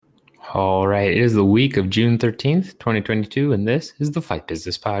All right, it is the week of June 13th, 2022, and this is the Fight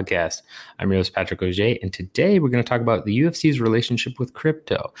Business Podcast. I'm your host, Patrick Auger, and today we're going to talk about the UFC's relationship with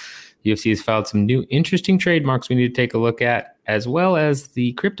crypto. The UFC has filed some new interesting trademarks we need to take a look at, as well as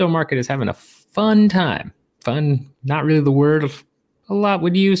the crypto market is having a fun time. Fun, not really the word a lot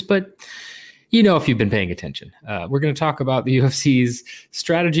would use, but you know if you've been paying attention. We're going to talk about the UFC's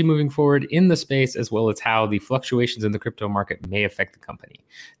strategy moving forward in the space, as well as how the fluctuations in the crypto market may affect the company.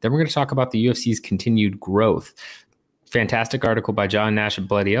 Then we're going to talk about the UFC's continued growth. Fantastic article by John Nash at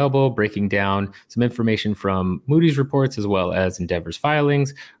Bloody Elbow, breaking down some information from Moody's reports as well as Endeavor's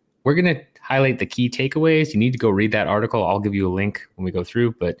filings. We're going to highlight the key takeaways. You need to go read that article. I'll give you a link when we go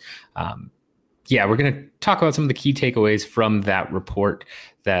through, but we're going to talk about some of the key takeaways from that report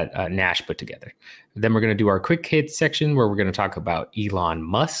that Nash put together. Then we're going to do our quick hits section where we're going to talk about Elon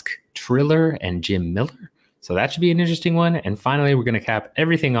Musk, Triller, and Jim Miller. So that should be an interesting one. And finally, we're going to cap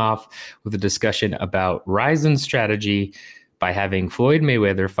everything off with a discussion about Ryzen's strategy by having Floyd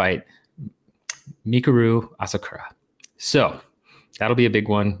Mayweather fight Mikuru Asakura. So that'll be a big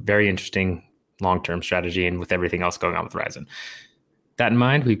one. Very interesting long-term strategy, and with everything else going on with Ryzen. That in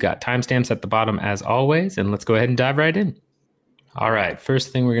mind, we've got timestamps at the bottom as always, and let's go ahead and dive right in. All right,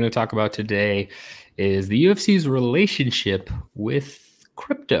 first thing we're going to talk about today is the UFC's relationship with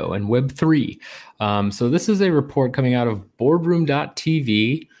crypto and Web3. So this is a report coming out of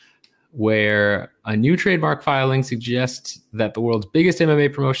boardroom.tv where a new trademark filing suggests that the world's biggest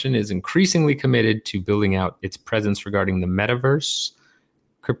MMA promotion is increasingly committed to building out its presence regarding the metaverse,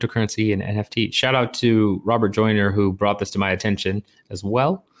 cryptocurrency, and NFT. Shout out to Robert Joyner, who brought this to my attention as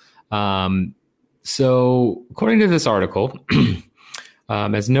well. So according to this article,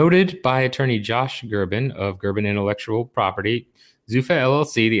 as noted by attorney Josh Gerben of Gerben Intellectual Property, Zuffa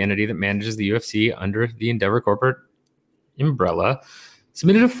LLC, the entity that manages the UFC under the Endeavor corporate umbrella,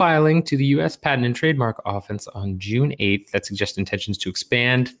 submitted a filing to the U.S. Patent and Trademark Office on June 8th that suggests intentions to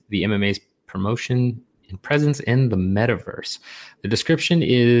expand the MMA's promotion and presence in the metaverse. The description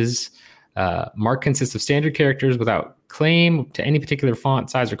is mark consists of standard characters without claim to any particular font,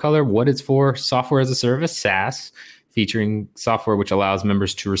 size, or color. What it's for: software as a service, SaaS, featuring software which allows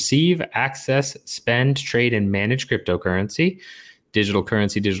members to receive, access, spend, trade, and manage cryptocurrency, digital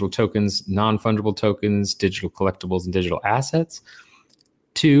currency, digital tokens, non-fungible tokens, digital collectibles, and digital assets.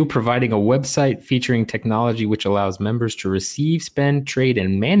 2, providing a website featuring technology which allows members to receive, spend, trade,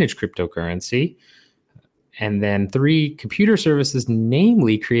 and manage cryptocurrency. And then 3, computer services,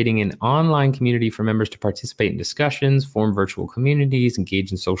 namely creating an online community for members to participate in discussions, form virtual communities,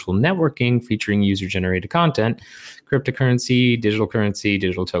 engage in social networking featuring user-generated content, cryptocurrency,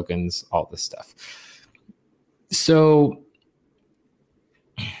 digital tokens, all this stuff. So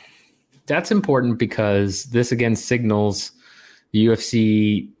that's important because this again signals the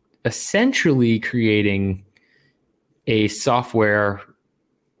UFC essentially creating a software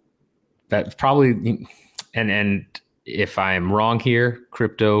that's probably... And if I'm wrong here,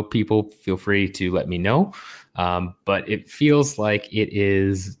 crypto people, feel free to let me know. But it feels like it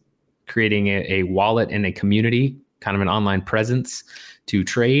is creating a wallet and a community, kind of an online presence to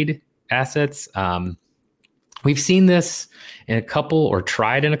trade assets. We've seen this in a couple, or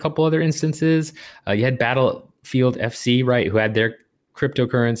tried in a couple other instances. You had Battlefield FC, right, who had their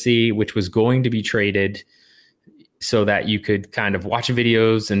cryptocurrency, which was going to be traded so that you could kind of watch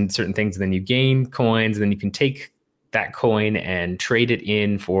videos and certain things, and then you gain coins, and then you can take that coin and trade it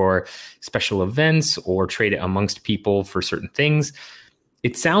in for special events or trade it amongst people for certain things.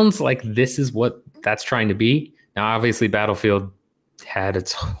 It sounds like this is what that's trying to be. Now, obviously, Battlefield had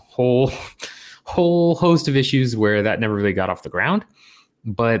its whole host of issues where that never really got off the ground,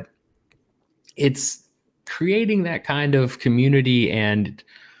 but it's creating that kind of community and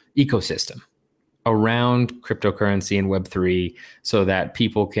ecosystem around cryptocurrency and Web3 so that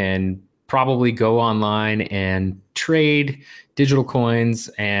people can probably go online and trade digital coins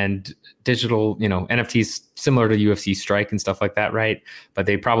and digital, NFTs similar to UFC Strike and stuff like that, right? But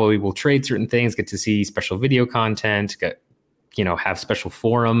they probably will trade certain things, get to see special video content, have special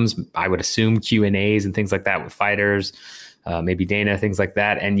forums, I would assume Q&As and things like that with fighters, maybe Dana, things like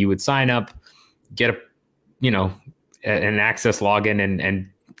that. And you would sign up, get an access login, and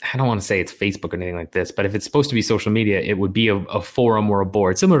I don't want to say it's Facebook or anything like this, but if it's supposed to be social media, it would be a forum or a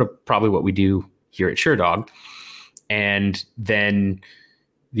board, similar to probably what we do here at SureDog. And then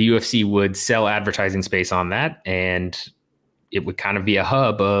the UFC would sell advertising space on that, and it would kind of be a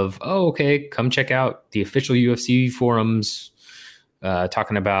hub of, oh, okay, come check out the official UFC forums,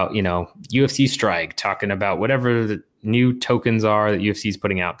 talking about, UFC Strike, talking about whatever the new tokens are that UFC is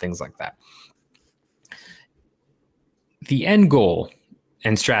putting out, things like that. The end goal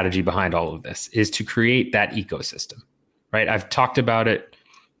and strategy behind all of this is to create that ecosystem, right? I've talked about it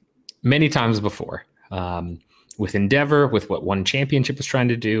many times before, with Endeavor, with what One Championship was trying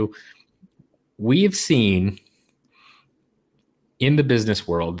to do. We have seen in the business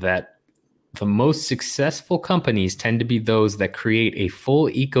world that the most successful companies tend to be those that create a full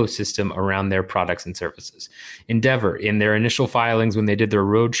ecosystem around their products and services. Endeavor, in their initial filings when they did their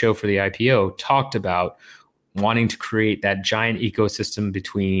roadshow for the IPO, talked about wanting to create that giant ecosystem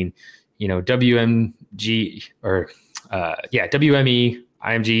between, WMG WME,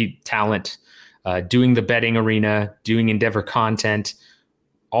 IMG Talent, doing the betting arena, doing Endeavor content,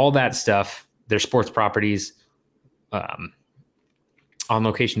 all that stuff, their sports properties, on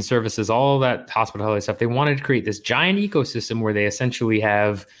location services, all that hospitality stuff. They wanted to create this giant ecosystem where they essentially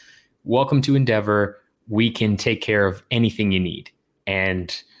have, welcome to Endeavor. We can take care of anything you need.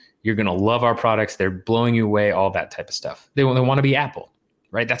 And you're going to love our products. They're blowing you away, all that type of stuff. They want to be Apple,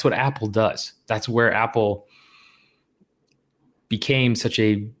 right? That's what Apple does. That's where Apple became such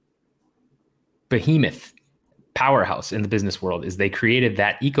a behemoth powerhouse in the business world, is they created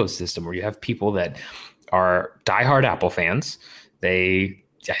that ecosystem where you have people that are diehard Apple fans.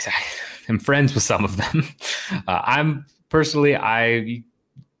 I'm friends with some of them. I'm personally,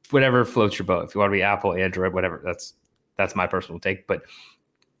 whatever floats your boat. If you want to be Apple, Android, whatever, that's my personal take. But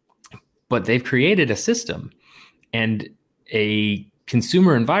they've created a system and a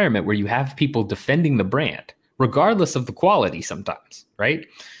consumer environment where you have people defending the brand, regardless of the quality sometimes, right?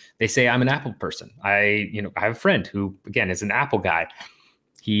 They say, I'm an Apple person. I have a friend who, again, is an Apple guy.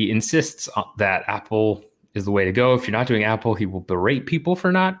 He insists that Apple is the way to go. If you're not doing Apple, he will berate people for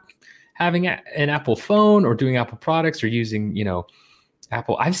not having an Apple phone or doing Apple products or using,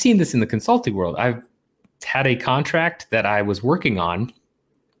 Apple. I've seen this in the consulting world. I've had a contract that I was working on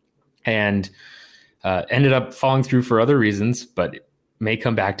and ended up falling through for other reasons, but may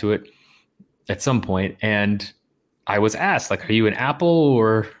come back to it at some point. And I was asked, like, are you an Apple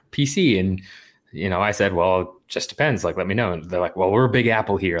or PC? And, I said, well, it just depends. Like, let me know. And they're like, well, we're a big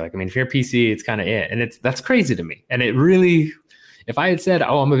Apple here. Like, I mean, if you're a PC, it's kind of it. And that's crazy to me. And it really, if I had said,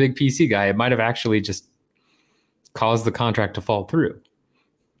 oh, I'm a big PC guy, it might have actually just caused the contract to fall through,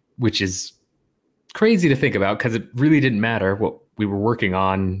 which is crazy to think about because it really didn't matter what we were working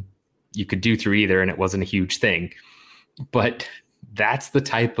on. You could do through either, and it wasn't a huge thing. But that's the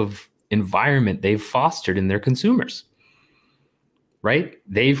type of environment they've fostered in their consumers, right?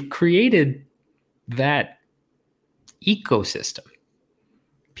 They've created that ecosystem.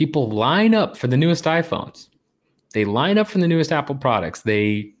 People line up for the newest iPhones. They line up for the newest Apple products.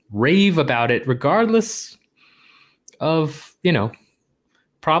 They rave about it regardless of,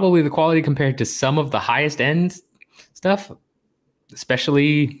 probably the quality compared to some of the highest end stuff,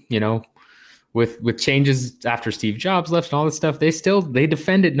 especially, with changes after Steve Jobs left and all this stuff. They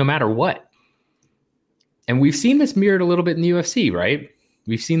defend it no matter what. And we've seen this mirrored a little bit in the UFC, right?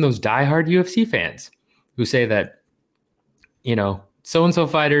 We've seen those diehard UFC fans who say that, so-and-so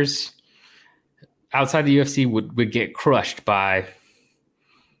fighters outside the UFC would get crushed by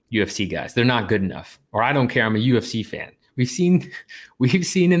UFC guys. They're not good enough. Or I don't care, I'm a UFC fan. We've seen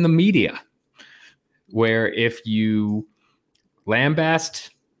in the media where if you lambast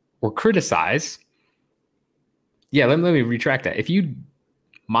or criticize, let me retract that. If you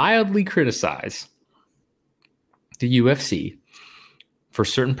mildly criticize the UFC for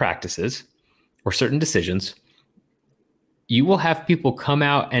certain practices or certain decisions, you will have people come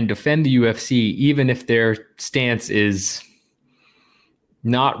out and defend the UFC even if their stance is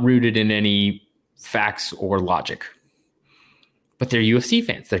not rooted in any facts or logic. But they're UFC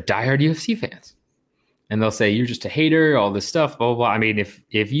fans. They're diehard UFC fans. And they'll say, you're just a hater, all this stuff, blah, blah, blah. I mean,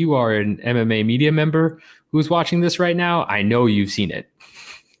 if you are an MMA media member who's watching this right now, I know you've seen it.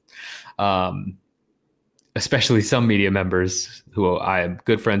 Especially some media members who I am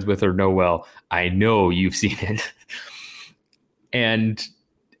good friends with or know well, I know you've seen it. And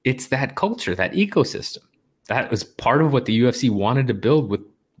it's that culture, that ecosystem. That was part of what the UFC wanted to build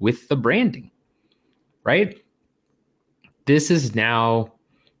with the branding, right? This is now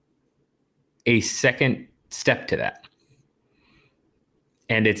a second step to that.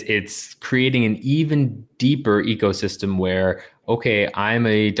 And it's creating an even deeper ecosystem where, okay, I'm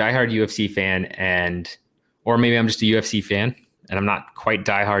a diehard UFC fan or maybe I'm just a UFC fan and I'm not quite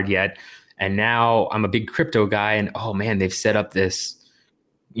diehard yet. And now I'm a big crypto guy and, oh man, they've set up this,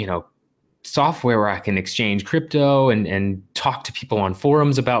 software where I can exchange crypto and talk to people on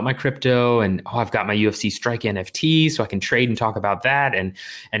forums about my crypto. And, oh, I've got my UFC Strike NFT so I can trade and talk about that. And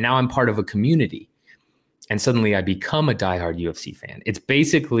now I'm part of a community. And suddenly I become a diehard UFC fan. It's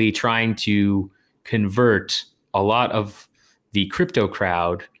basically trying to convert a lot of the crypto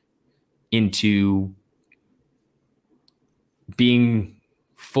crowd into being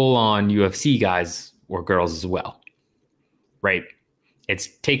full on UFC guys or girls as well, right? It's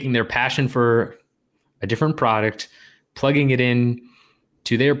taking their passion for a different product, plugging it in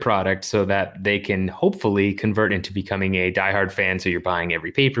to their product so that they can hopefully convert into becoming a diehard fan. So you're buying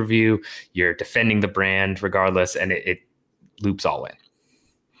every pay-per-view, you're defending the brand regardless, and it loops all in.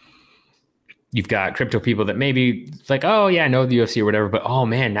 You've got crypto people that maybe like, oh yeah, I know the UFC or whatever, but oh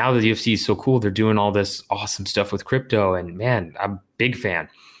man, now the UFC is so cool. They're doing all this awesome stuff with crypto, and man, I'm a big fan.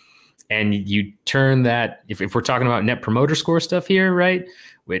 And you turn that, if we're talking about net promoter score stuff here, right,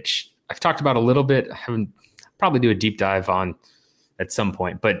 which I've talked about a little bit, I haven't probably do a deep dive on at some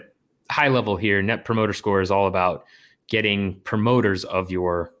point, but high level here, net promoter score is all about getting promoters of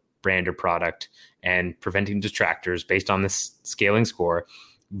your brand or product and preventing detractors based on this scaling score.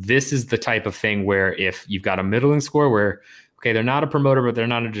 This is the type of thing where if you've got a middling score where, okay, they're not a promoter, but they're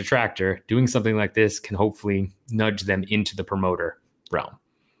not a detractor, doing something like this can hopefully nudge them into the promoter realm,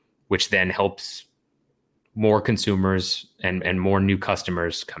 which then helps more consumers and more new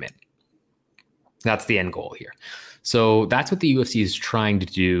customers come in. That's the end goal here. So that's what the UFC is trying to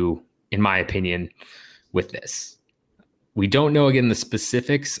do, in my opinion, with this. We don't know, again, the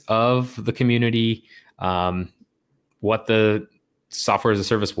specifics of the community, what the software as a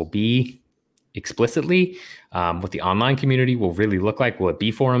service will be explicitly, what the online community will really look like. Will it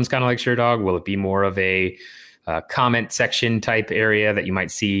be forums kind of like ShareDog? Will it be more of a comment section type area that you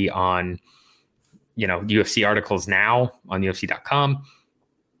might see on, UFC articles now on UFC.com?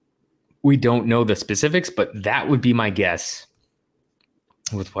 We don't know the specifics, but that would be my guess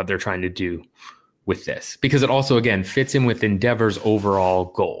with what they're trying to do with this, because it also, again, fits in with Endeavor's overall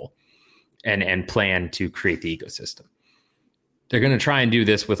goal and plan to create the ecosystem. They're going to try and do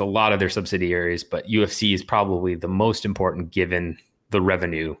this with a lot of their subsidiaries, but UFC is probably the most important given the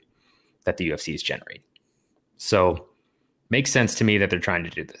revenue that the UFC is generating. So makes sense to me that they're trying to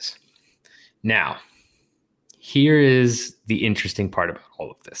do this. Now, here is the interesting part about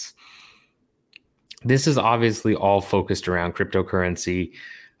all of this. This is obviously all focused around cryptocurrency,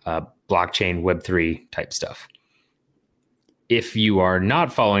 blockchain, Web3 type stuff. If you are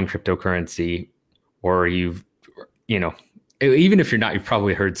not following cryptocurrency, or even if you're not, you've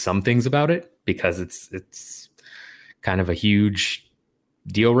probably heard some things about it, because it's kind of a huge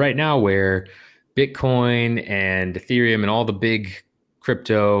deal right now where Bitcoin and Ethereum and all the big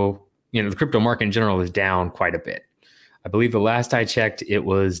crypto, the crypto market in general is down quite a bit. I believe the last I checked,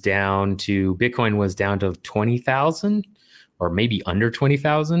 Bitcoin was down to 20,000 or maybe under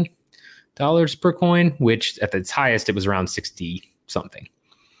 $20,000 per coin, which at its highest, it was around 60 something.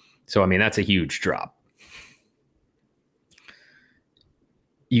 So, that's a huge drop.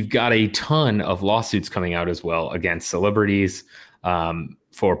 You've got a ton of lawsuits coming out as well against celebrities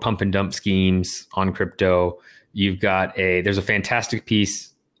for pump and dump schemes on crypto. There's a fantastic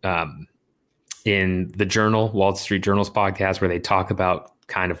piece in the Journal, Wall Street Journal's podcast, where they talk about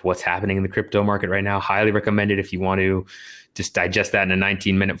kind of what's happening in the crypto market right now. Highly recommended if you want to just digest that in a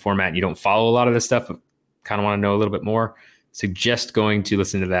 19-minute format and you don't follow a lot of this stuff, but kind of want to know a little bit more. Suggest going to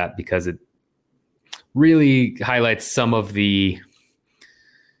listen to that, because it really highlights some of the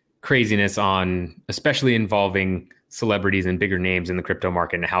craziness especially involving celebrities and bigger names in the crypto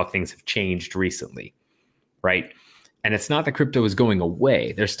market and how things have changed recently, right? And it's not that crypto is going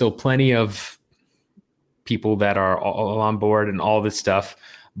away. There's still plenty of people that are all on board and all this stuff.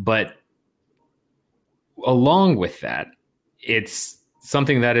 But along with that, it's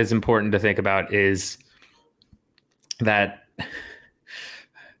something that is important to think about is that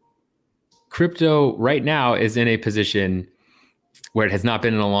crypto right now is in a position where it has not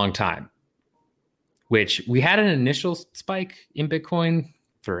been in a long time, which we had an initial spike in Bitcoin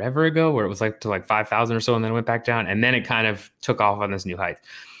forever ago where it was to 5,000 or so, and then it went back down, and then it kind of took off on this new height.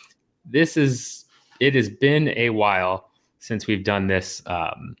 It has been a while since we've done this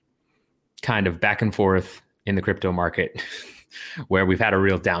kind of back and forth in the crypto market where we've had a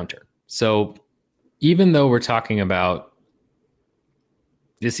real downturn. So even though we're talking about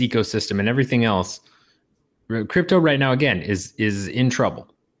this ecosystem and everything else, crypto right now, again, is in trouble.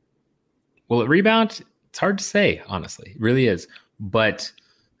 Will it rebound? It's hard to say, honestly. It really is. But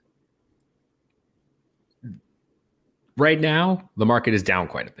right now, the market is down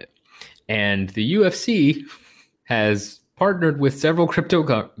quite a bit. And the UFC has partnered with several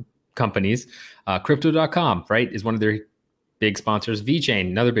crypto companies. Crypto.com, right, is one of their big sponsors. VeChain,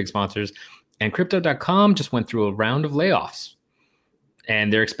 another big sponsors. And Crypto.com just went through a round of layoffs.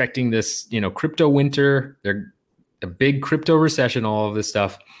 And they're expecting this, crypto winter. They're a big crypto recession, all of this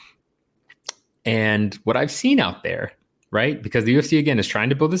stuff. And what I've seen out there right? Because the UFC, again, is trying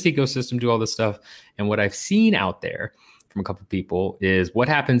to build this ecosystem, do all this stuff. And what I've seen out there from a couple of people is what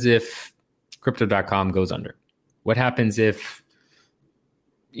happens if crypto.com goes under? What happens if,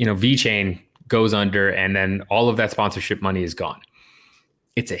 VeChain goes under and then all of that sponsorship money is gone?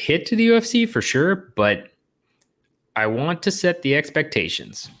 It's a hit to the UFC for sure, but I want to set the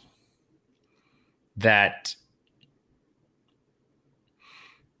expectations that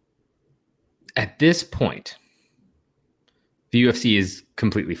at this point, the UFC is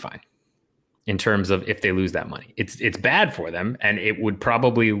completely fine in terms of if they lose that money. It's bad for them, and it would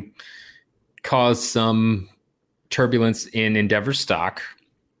probably cause some turbulence in Endeavor stock,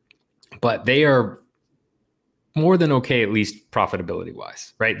 but they are more than okay, at least profitability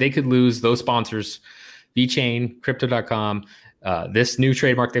wise, right? They could lose those sponsors, VeChain, Crypto.com. This new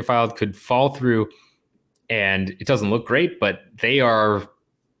trademark they filed could fall through, and it doesn't look great, but they are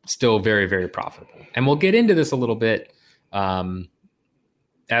still very, very profitable. And we'll get into this a little bit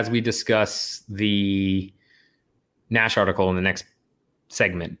as we discuss the Nash article in the next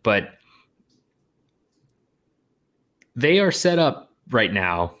segment. But they are set up right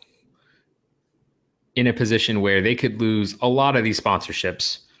now in a position where they could lose a lot of these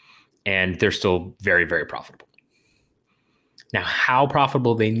sponsorships and they're still very, very profitable. Now, how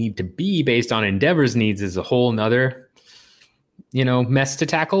profitable they need to be based on Endeavor's needs is a whole nother, mess to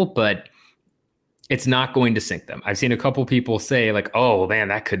tackle, but it's not going to sink them. I've seen a couple people say like, oh man,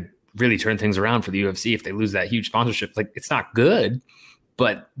 that could really turn things around for the UFC if they lose that huge sponsorship. Like, it's not good,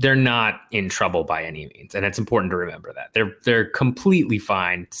 but they're not in trouble by any means. And it's important to remember that they're completely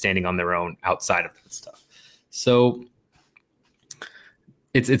fine standing on their own outside of that stuff. So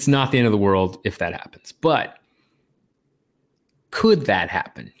it's not the end of the world if that happens, but could that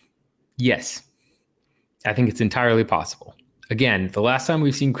happen? Yes. I think it's entirely possible. Again, the last time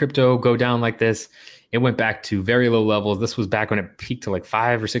we've seen crypto go down like this, it went back to very low levels. This was back when it peaked to like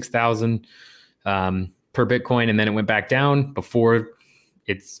 5,000 or 6,000 per Bitcoin, and then it went back down before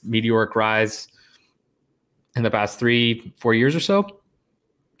its meteoric rise in the past 3-4 years or so.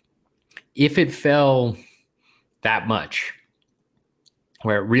 If it fell that much,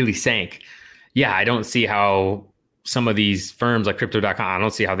 where it really sank, I don't see how some of these firms like Crypto.com, I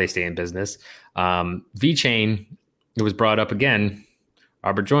don't see how they stay in business. VeChain, it was brought up again.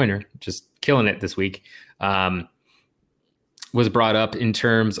 Robert Joyner, just killing it this week, was brought up in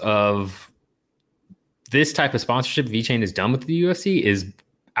terms of this type of sponsorship VeChain is done with the UFC is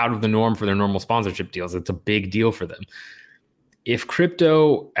out of the norm for their normal sponsorship deals. It's a big deal for them. If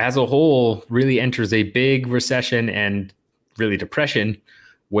crypto as a whole really enters a big recession and really depression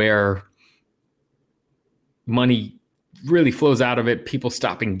where money really flows out of it, people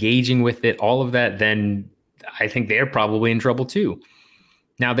stop engaging with it, all of that, then I think they're probably in trouble too.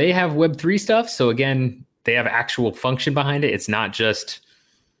 Now they have Web3 stuff. So again, they have actual function behind it. It's not just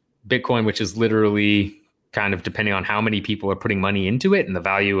Bitcoin, which is literally kind of depending on how many people are putting money into it and the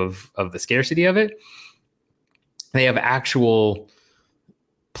value of the scarcity of it. They have actual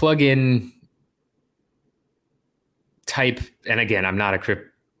plug-in type. And again, I'm not a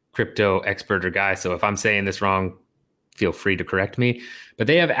crypto expert or guy, so if I'm saying this wrong, feel free to correct me. But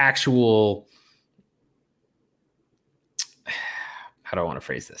they have actual, how do I want to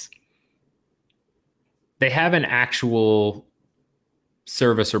phrase this? They have an actual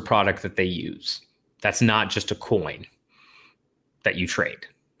service or product that they use. That's not just a coin that you trade,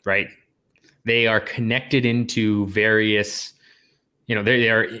 right? They are connected into various, they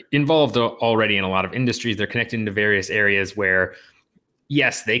are involved already in a lot of industries. They're connected into various areas where,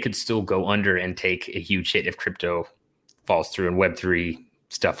 yes, they could still go under and take a huge hit if crypto falls through and Web3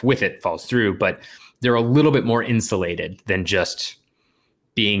 stuff with it falls through, but they're a little bit more insulated than just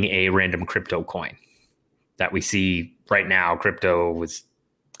being a random crypto coin that we see right now. Crypto with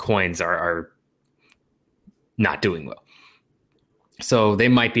coins are not doing well. So they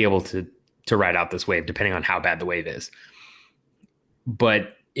might be able to ride out this wave depending on how bad the wave is.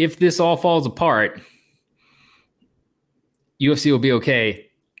 But if this all falls apart, UFC will be okay.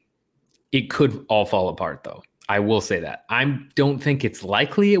 It could all fall apart though. I will say that. I don't think it's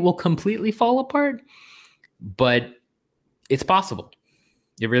likely it will completely fall apart, but it's possible.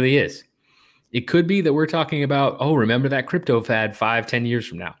 It really is. It could be that we're talking about, remember that crypto fad 5-10 years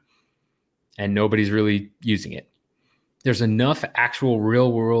from now, and nobody's really using it. There's enough actual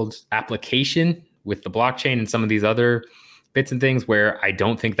real world application with the blockchain and some of these other bits and things where I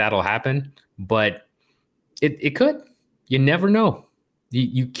don't think that'll happen, but it could. You never know.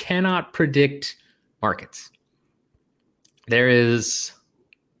 You cannot predict markets. There is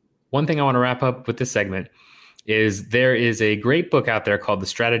one thing I want to wrap up with this segment is there is a great book out there called The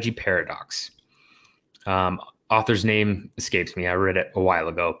Strategy Paradox. author's name escapes me. I read it a while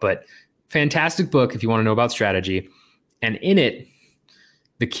ago, but fantastic book if you want to know about strategy. And in it,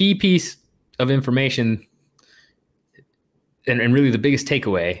 the key piece of information and really the biggest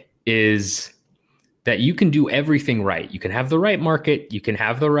takeaway is that you can do everything right. You can have the right market, you can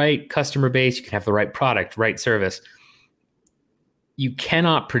have the right customer base, you can have the right product, right service. You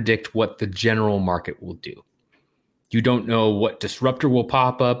cannot predict what the general market will do. You don't know what disruptor will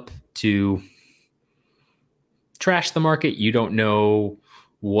pop up to trash the market. You don't know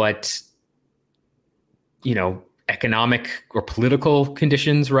what, economic or political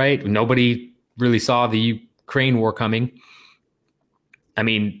conditions, right? Nobody really saw the Ukraine war coming. I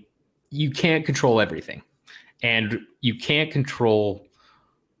mean, you can't control everything, and you can't control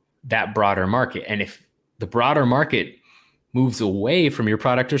that broader market. And if the broader market moves away from your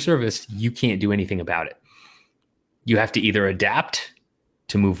product or service, you can't do anything about it. You have to either adapt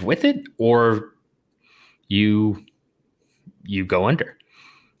to move with it, or you go under.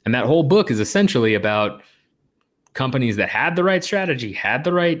 And that whole book is essentially about companies that had the right strategy, had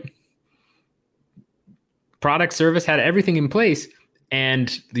the right product, service, had everything in place,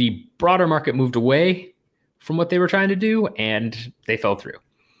 and the broader market moved away from what they were trying to do, and they fell through.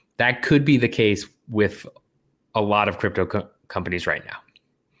 That could be the case with a lot of crypto companies right now,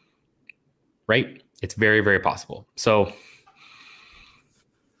 right? It's very, very possible. So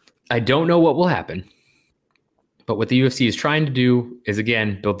I don't know what will happen, but what the UFC is trying to do is,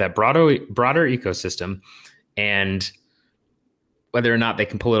 again, build that broader ecosystem, and whether or not they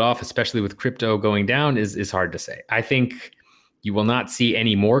can pull it off, especially with crypto going down, is hard to say. I think you will not see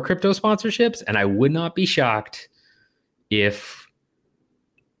any more crypto sponsorships, and I would not be shocked if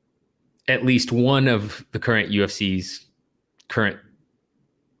at least one of the current UFC's current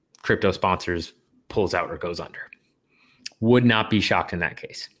crypto sponsors pulls out or goes under. Would not be shocked in that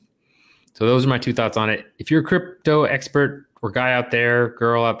case. So those are my two thoughts on it. If you're a crypto expert or guy out there,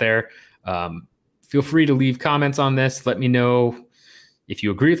 girl out there, feel free to leave comments on this. Let me know if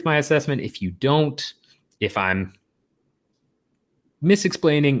you agree with my assessment. If you don't, if I'm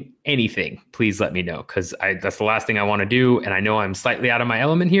misexplaining anything, please let me know, because that's the last thing I want to do. And I know I'm slightly out of my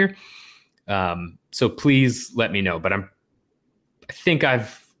element here. So please let me know. But I think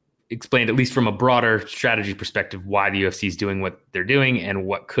I've explained, at least from a broader strategy perspective, why the UFC is doing what they're doing and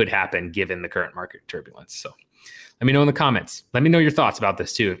what could happen given the current market turbulence. So let me know in the comments. Let me know your thoughts about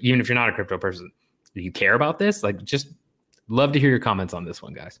this too. Even if you're not a crypto person, do you care about this? Just love to hear your comments on this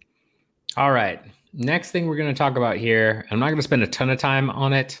one, guys. All right. Next thing we're going to talk about here, I'm not going to spend a ton of time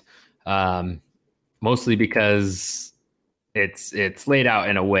on it, mostly because it's laid out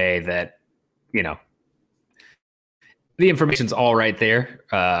in a way that, the information's all right there,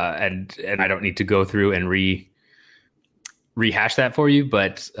 and I don't need to go through and rehash that for you.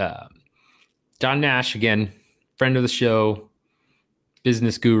 But John Nash, again, friend of the show,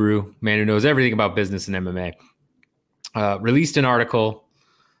 business guru, man who knows everything about business and MMA, released an article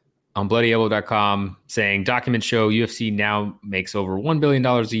on BloodyElbow.com saying documents show UFC now makes over $1 billion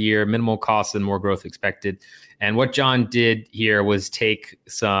a year, minimal costs and more growth expected. And what John did here was take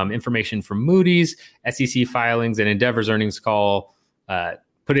some information from Moody's, SEC filings, and Endeavor's earnings call,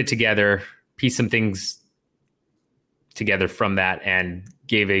 put it together, piece some things together from that, and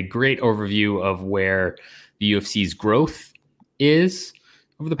gave a great overview of where the UFC's growth is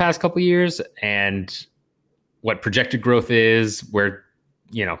over the past couple of years and what projected growth is, where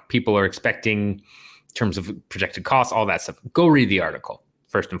people are expecting in terms of projected costs, all that stuff. Go read the article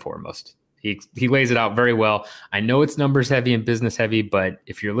first and foremost. He lays it out very well. I know it's numbers heavy and business heavy, but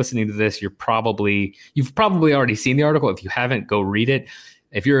if you're listening to this, you've probably already seen the article. If you haven't, go read it.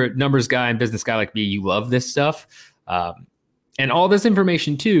 If you're a numbers guy and business guy like me, you love this stuff. And all this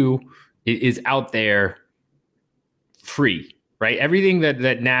information too is out there free, right? Everything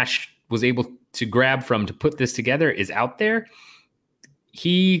that Nash was able to grab from to put this together is out there.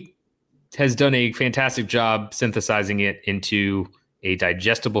 He has done a fantastic job synthesizing it into a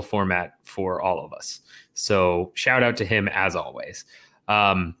digestible format for all of us. So shout out to him as always.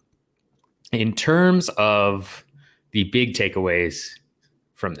 In terms of the big takeaways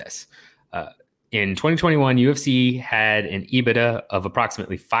from this, in 2021, UFC had an EBITDA of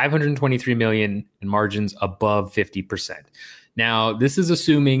approximately $523 million and margins above 50%. Now, this is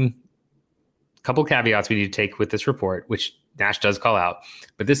assuming a couple caveats we need to take with this report, which Nash does call out,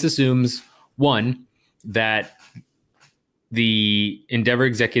 but this assumes, one, that the Endeavor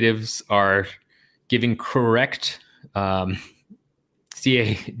executives are giving correct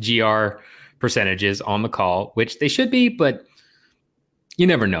CAGR percentages on the call, which they should be, but you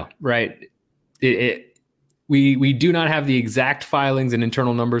never know, right? we do not have the exact filings and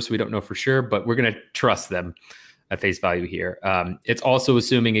internal numbers, so we don't know for sure, but we're going to trust them at face value here. It's also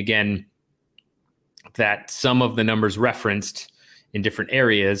assuming, again, that some of the numbers referenced in different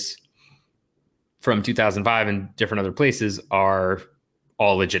areas from 2005 and different other places are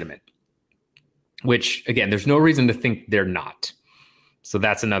all legitimate, which, again, there's no reason to think they're not. So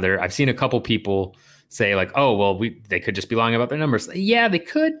that's another. I've seen a couple people say like, oh, well, they could just be lying about their numbers. Yeah, they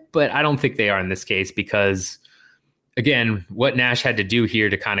could, but I don't think they are in this case because, again, what Nash had to do here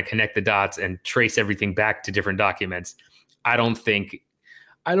to kind of connect the dots and trace everything back to different documents, I don't think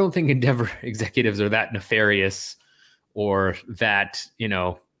Endeavor executives are that nefarious or that,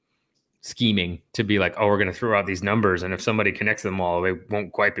 scheming to be like, oh, we're going to throw out these numbers, and if somebody connects them all, they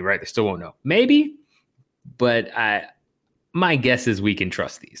won't quite be right. They still won't know. Maybe, but my guess is we can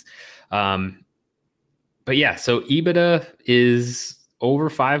trust these. But yeah, so EBITDA is over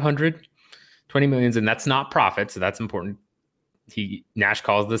 520 million, and that's not profit, so that's important. Nash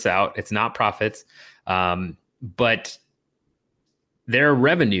calls this out. It's not profits, but their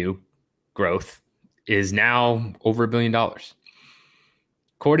revenue growth is now over $1 billion.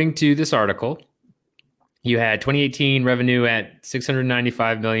 According to this article, you had 2018 revenue at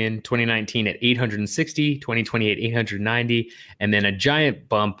 695 million, 2019 at 860, 2020 at 890, and then a giant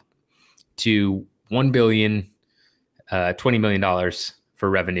bump to $1 billion, $20 million for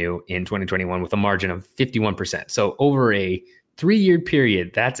revenue in 2021 with a margin of 51%. So over a 3-year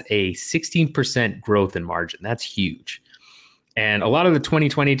period, that's a 16% growth in margin. That's huge. And a lot of the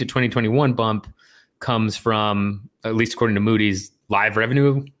 2020 to 2021 bump comes from, at least according to Moody's, live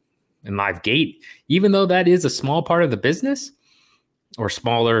revenue and live gate, even though that is a small part of the business or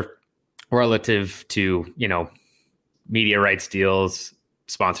smaller relative to, media rights deals,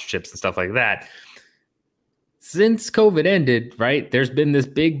 sponsorships and stuff like that. Since COVID ended, right, there's been this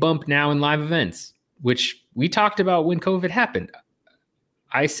big bump now in live events, which we talked about when COVID happened.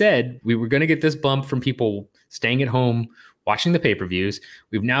 I said we were going to get this bump from people staying at home, watching the pay-per-views.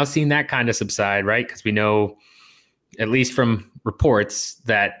 We've now seen that kind of subside, right? Because we know, at least from reports,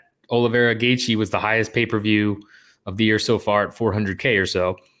 that Oliveira Gaethje was the highest pay-per-view of the year so far at 400K or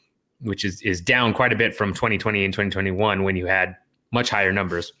so, which is down quite a bit from 2020 and 2021 when you had much higher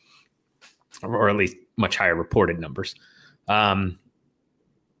numbers, or at least much higher reported numbers.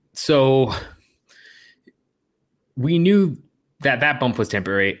 So we knew that bump was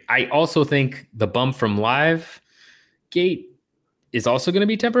temporary. I also think the bump from Live Gate is also going to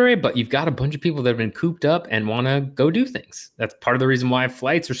be temporary, but you've got a bunch of people that have been cooped up and want to go do things. That's part of the reason why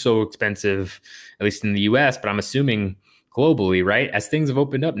flights are so expensive, at least in the US, but I'm assuming globally, right? As things have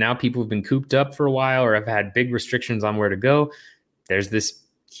opened up, now people have been cooped up for a while or have had big restrictions on where to go. There's this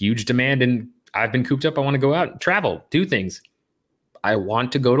huge demand, and I've been cooped up. I want to go out and travel, do things. I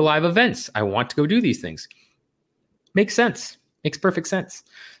want to go to live events. I want to go do these things. Makes sense. Makes perfect sense.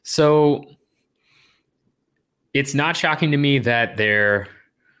 So it's not shocking to me that their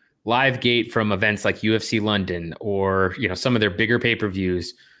live gate from events like UFC London or, some of their bigger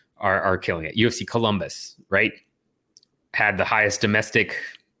pay-per-views are killing it. UFC Columbus, right, had the highest domestic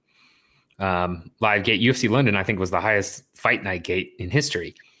live gate. UFC London, I think, was the highest fight night gate in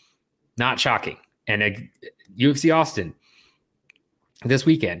history. Not shocking. And UFC Austin this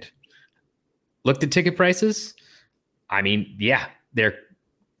weekend, looked at ticket prices. I mean, yeah, they're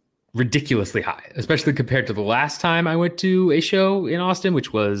ridiculously high, especially compared to the last time I went to a show in Austin,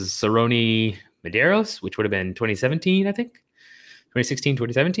 which was Cerrone Medeiros, which would have been 2017, I think. 2016,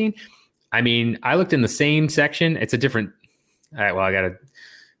 2017. I mean, I looked in the same section. It's a different, all right, well, I got to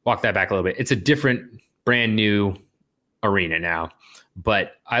walk that back a little bit. It's a different brand new arena now,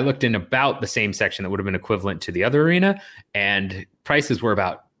 but I looked in about the same section that would have been equivalent to the other arena, and prices were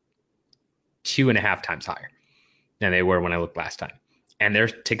about 2.5 times higher than they were when I looked last time. And their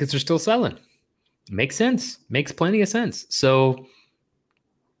tickets are still selling. Makes sense. Makes plenty of sense. So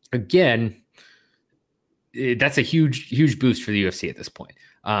again, that's a huge, huge boost for the UFC at this point.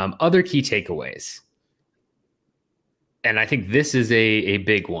 Other key takeaways. And I think this is a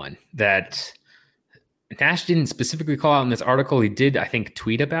big one that Nash didn't specifically call out in this article. He did, I think,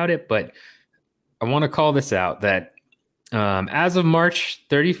 tweet about it, but I want to call this out that as of March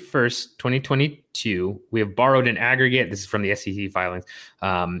 31st, 2022, we have borrowed an aggregate. This is from the SEC filings.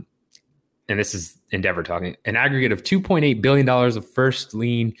 And this is Endeavor talking, an aggregate of $2.8 billion of first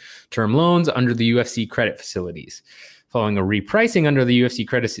lien term loans under the UFC credit facilities. Following a repricing under the UFC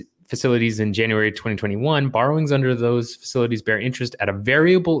credit facilities in January 2021, borrowings under those facilities bear interest at a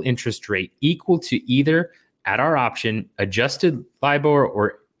variable interest rate equal to either, at our option, adjusted LIBOR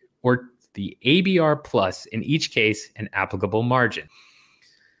or the ABR plus, in each case, an applicable margin.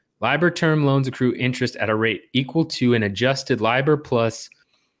 LIBOR term loans accrue interest at a rate equal to an adjusted LIBOR plus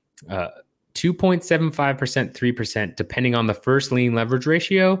 2.75%, 3%, depending on the first lien leverage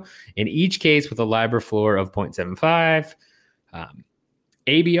ratio, in each case with a LIBOR floor of 0.75.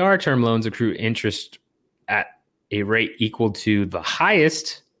 ABR term loans accrue interest at a rate equal to the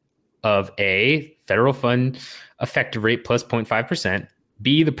highest of A, federal fund effective rate plus 0.5%,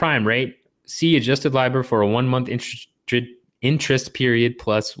 B, the prime rate, C, adjusted LIBOR for a 1 month interest period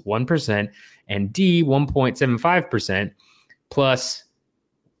plus 1%, and D, 1.75% plus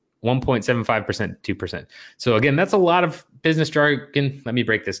 1.75% to 2%. So again, that's a lot of business jargon. Let me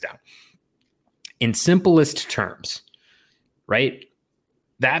break this down. In simplest terms, right?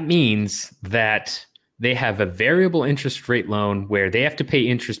 That means that they have a variable interest rate loan where they have to pay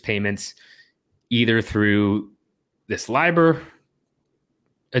interest payments either through this LIBOR,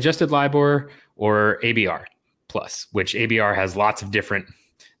 adjusted LIBOR, or ABR plus, which ABR has lots of different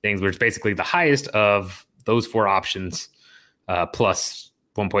things, which is basically the highest of those four options plus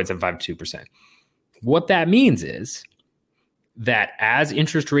 1.752%. What that means is that as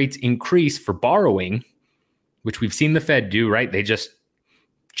interest rates increase for borrowing, which we've seen the Fed do, right? They just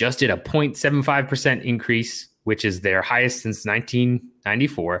did a 0.75% increase, which is their highest since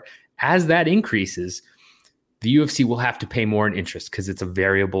 1994. As that increases, the UFC will have to pay more in interest because it's a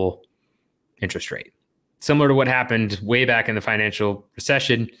variable interest rate. Similar to what happened way back in the financial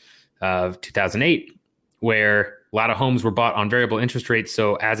recession of 2008, where a lot of homes were bought on variable interest rates.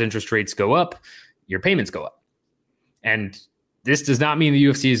 So as interest rates go up, your payments go up. And this does not mean the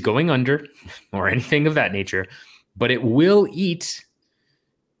UFC is going under or anything of that nature, but it will eat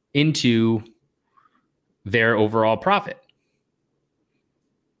into their overall profit,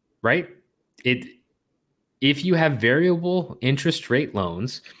 right? If you have variable interest rate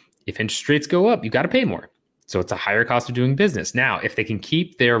loans, if interest rates go up, you got to pay more. So it's a higher cost of doing business. Now, if they can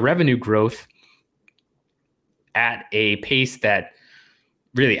keep their revenue growth at a pace that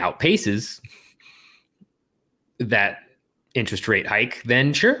really outpaces that interest rate hike,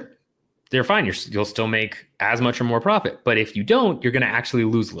 then sure, they're fine. You'll still make as much or more profit. But if you don't, you're going to actually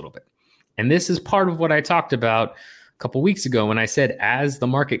lose a little bit. And this is part of what I talked about a couple weeks ago when I said, as the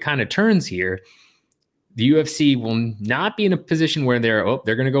market kind of turns here, the UFC will not be in a position where they're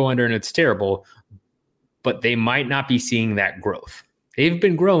going to go under and it's terrible, but they might not be seeing that growth. They've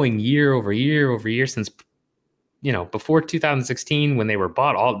been growing year over year over year since, before 2016 when they were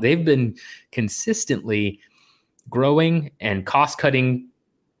bought. They've been consistently growing and cost cutting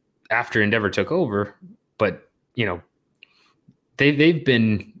after Endeavor took over, but they've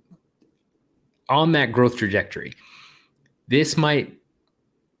been on that growth trajectory. This might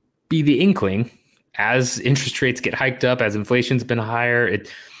be the inkling as interest rates get hiked up, as inflation's been higher.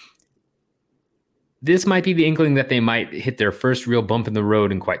 This might be the inkling that they might hit their first real bump in the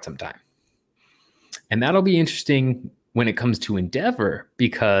road in quite some time. And that'll be interesting when it comes to Endeavor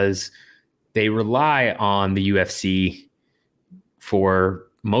because they rely on the UFC for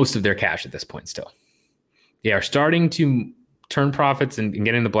most of their cash at this point still. They are starting to turn profits and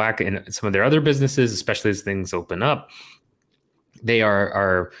get in the black in some of their other businesses, especially as things open up. They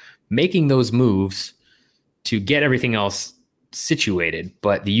are making those moves to get everything else situated,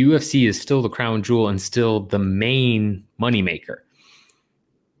 but the UFC is still the crown jewel and still the main moneymaker.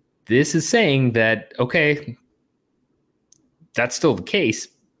 This is saying that, okay, that's still the case,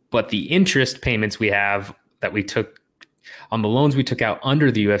 but the interest payments we have that we took on the loans we took out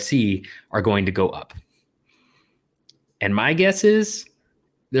under the UFC are going to go up. And my guess is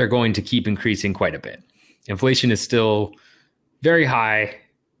they're going to keep increasing quite a bit. Inflation is still very high.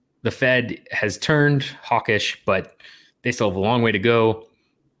 The Fed has turned hawkish, but they still have a long way to go.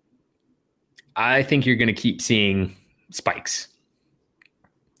 I think you're going to keep seeing spikes.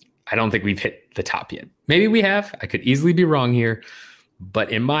 I don't think we've hit the top yet. Maybe we have. I could easily be wrong here.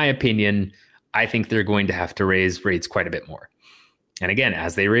 But in my opinion, I think they're going to have to raise rates quite a bit more. And again,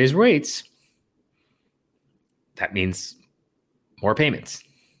 as they raise rates, that means more payments,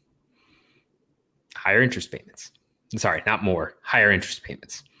 higher interest payments. Sorry, not more, higher interest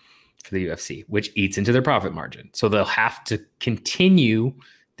payments for the UFC, which eats into their profit margin. So they'll have to continue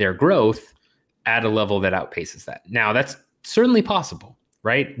their growth at a level that outpaces that. Now, that's certainly possible,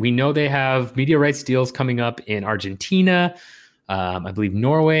 right? We know they have media rights deals coming up in Argentina, I believe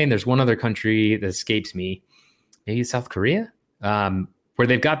Norway, and there's one other country that escapes me, maybe South Korea, where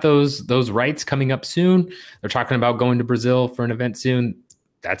they've got those rights coming up soon. They're talking about going to Brazil for an event soon.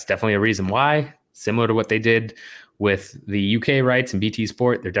 That's definitely a reason why, similar to what they did with the UK rights and BT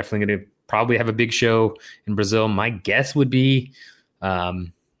Sport. They're definitely going to probably have a big show in Brazil. My guess would be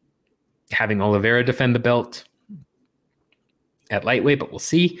having Oliveira defend the belt at lightweight, but we'll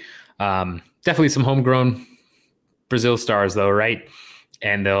see. Definitely some homegrown Brazil stars though, right?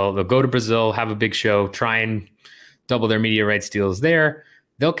 And they'll go to Brazil, have a big show, try and double their media rights deals there.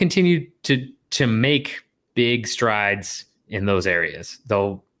 They'll continue to make big strides in those areas.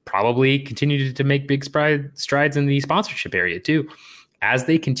 They'll probably continue to make big strides in the sponsorship area too. As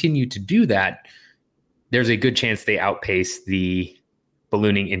they continue to do that, there's a good chance they outpace the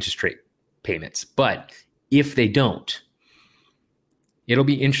ballooning interest rate payments. But if they don't, it'll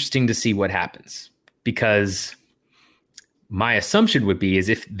be interesting to see what happens, because my assumption would be is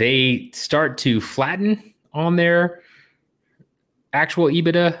if they start to flatten on their actual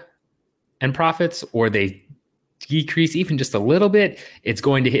EBITDA and profits, or they decrease even just a little bit, it's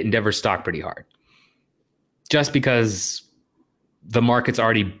going to hit Endeavor's stock pretty hard. Just because the market's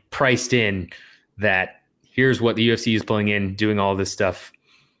already priced in that here's what the UFC is pulling in, doing all this stuff,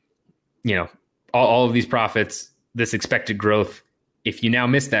 all of these profits, this expected growth. If you now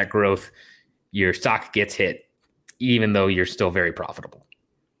miss that growth, your stock gets hit, even though you're still very profitable.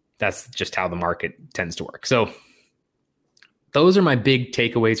 That's just how the market tends to work. So those are my big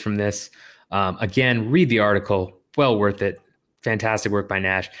takeaways from this. Again, read the article. Well worth it. Fantastic work by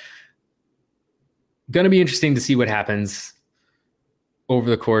Nash. Going to be interesting to see what happens over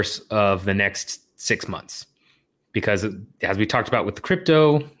the course of the next 6 months. Because as we talked about with the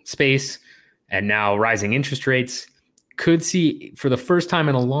crypto space and now rising interest rates, could see for the first time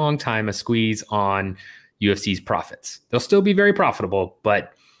in a long time a squeeze on UFC's profits. They'll still be very profitable,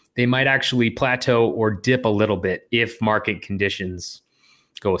 but they might actually plateau or dip a little bit if market conditions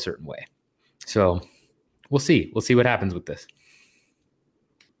go a certain way. So we'll see. We'll see what happens with this.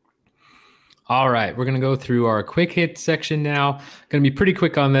 All right, we're going to go through our quick hit section now. Going to be pretty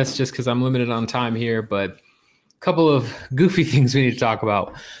quick on this just because I'm limited on time here, but a couple of goofy things we need to talk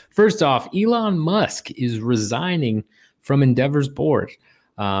about. First off, Elon Musk is resigning from Endeavor's board.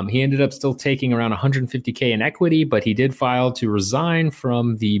 He ended up still taking around $150K in equity, but he did file to resign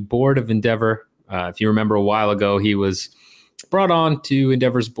from the board of Endeavor. If you remember a while ago, he was brought on to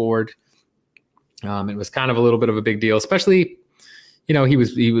Endeavor's board. It was kind of a little bit of a big deal, especially, he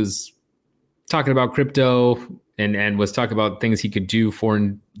was talking about crypto and was talking about things he could do for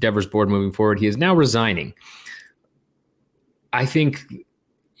Endeavor's board moving forward. He is now resigning. I think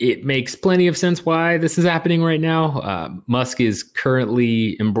it makes plenty of sense why this is happening right now. Musk is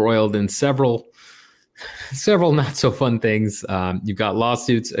currently embroiled in several not so fun things. You've got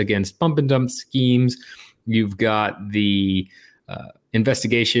lawsuits against pump and dump schemes. You've got the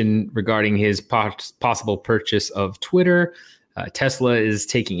investigation regarding his possible purchase of Twitter. Tesla is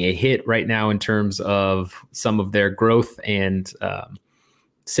taking a hit right now in terms of some of their growth and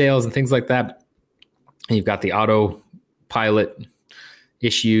sales and things like that. And you've got the autopilot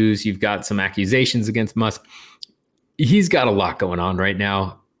issues. You've got some accusations against Musk. He's got a lot going on right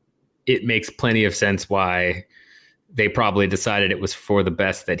now. It makes plenty of sense why they probably decided it was for the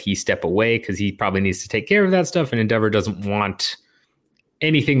best that he step away, because he probably needs to take care of that stuff, and Endeavor doesn't want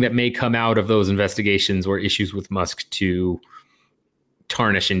anything that may come out of those investigations or issues with Musk to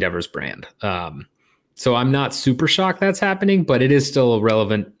tarnish Endeavor's brand. So I'm not super shocked that's happening, but it is still a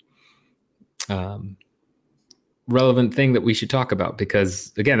relevant thing that we should talk about,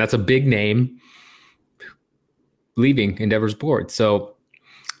 because again, that's a big name leaving Endeavor's board. So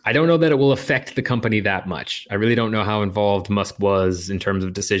I don't know that it will affect the company that much. I really don't know how involved Musk was in terms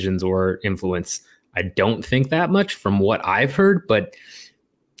of decisions or influence. I don't think that much from what I've heard, but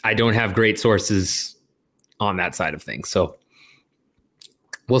I don't have great sources on that side of things. So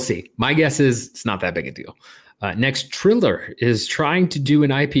we'll see. My guess is it's not that big a deal. Next, Triller is trying to do an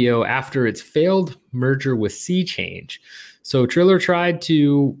IPO after its failed merger with SeaChange. So Triller tried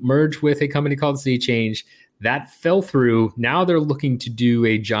to merge with a company called SeaChange. That fell through. Now they're looking to do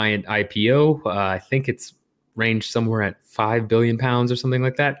a giant IPO. I think it's ranged somewhere at £5 billion or something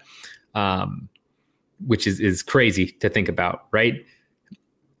like that, which is crazy to think about, right?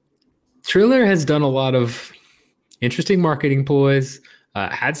 Triller has done a lot of interesting marketing ploys,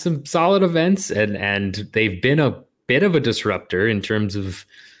 had some solid events, and they've been a bit of a disruptor in terms of,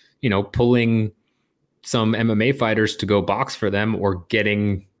 pulling some MMA fighters to go box for them, or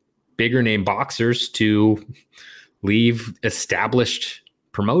getting bigger name boxers to leave established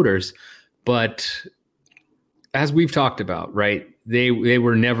promoters. But as we've talked about, right, they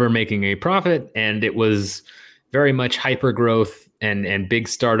were never making a profit, and it was very much hyper growth and big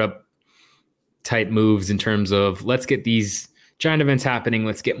startup type moves in terms of, let's get these giant events happening,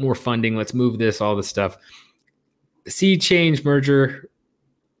 let's get more funding, let's move this, all this stuff. SeaChange merger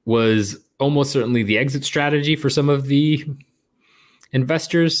was almost certainly the exit strategy for some of the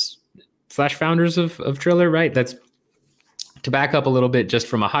investors / founders of Triller, right? That's To back up a little bit, just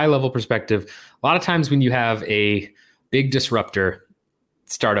from a high level perspective, a lot of times when you have a big disruptor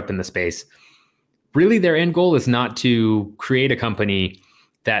startup in the space, really their end goal is not to create a company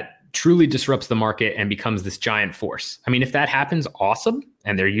that truly disrupts the market and becomes this giant force. I mean, if that happens, awesome.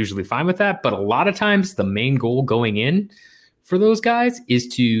 And they're usually fine with that. But a lot of times the main goal going in for those guys is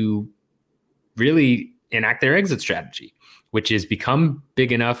to really enact their exit strategy, which is become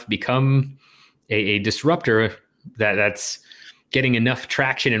big enough, become a disruptor that's getting enough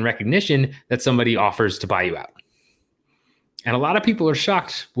traction and recognition that somebody offers to buy you out. And a lot of people are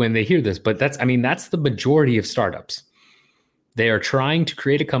shocked when they hear this, but that's the majority of startups. They are trying to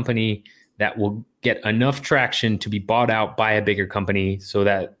create a company that will get enough traction to be bought out by a bigger company so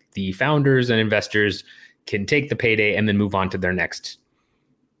that the founders and investors can take the payday and then move on to their next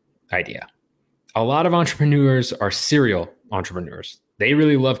idea. A lot of entrepreneurs are serial entrepreneurs. They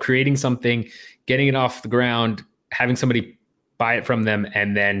really love creating something, getting it off the ground, having somebody buy it from them,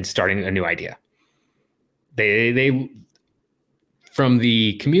 and then starting a new idea. They from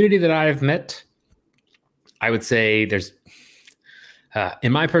the community that I've met, I would say there's,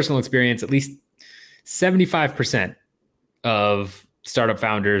 in my personal experience, at least 75% of startup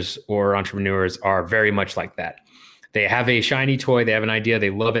founders or entrepreneurs are very much like that. They have a shiny toy, they have an idea, they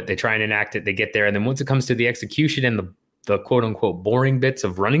love it, they try and enact it, they get there. And then once it comes to the execution and the quote unquote boring bits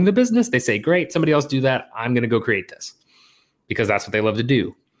of running the business, they say, great, somebody else do that. I'm going to go create this, because that's what they love to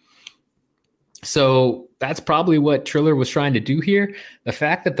do. So that's probably what Triller was trying to do here. The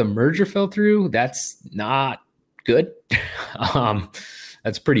fact that the merger fell through, that's not good.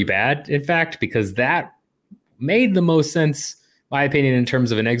 That's pretty bad, in fact, because that made the most sense, in my opinion, in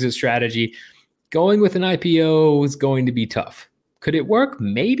terms of an exit strategy. Going with an IPO was going to be tough. Could it work?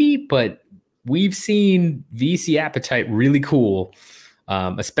 Maybe, but we've seen VC appetite really cool,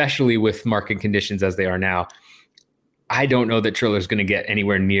 especially with market conditions as they are now. I don't know that Triller's going to get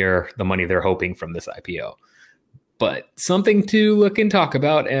anywhere near the money they're hoping from this IPO, but something to look and talk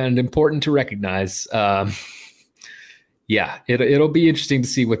about and important to recognize. Yeah, it'll be interesting to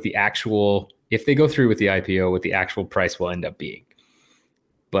see what the actual, if they go through with the IPO, what the actual price will end up being.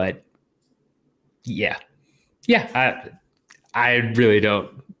 But yeah, I really don't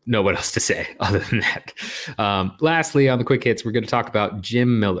know what else to say other than that. Lastly, on the quick hits, we're going to talk about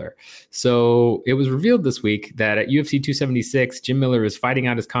Jim Miller. So it was revealed this week that at UFC 276, Jim Miller is fighting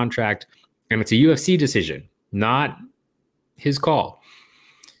out his contract, and it's a UFC decision, not his call.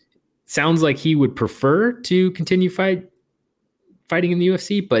 Sounds like he would prefer to continue fighting in the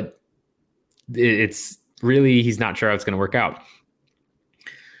UFC, but it's really, he's not sure how it's going to work out.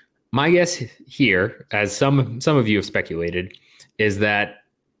 My guess here, as some of you have speculated, is that,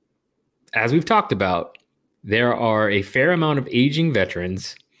 as we've talked about, there are a fair amount of aging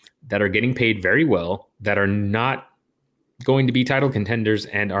veterans that are getting paid very well, that are not going to be title contenders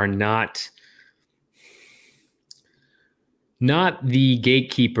and are not the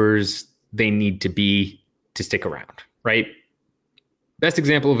gatekeepers they need to be to stick around, right? Best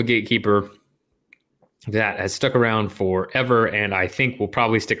example of a gatekeeper that has stuck around forever, and I think will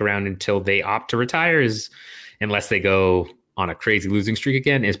probably stick around until they opt to retire, is, unless they go on a crazy losing streak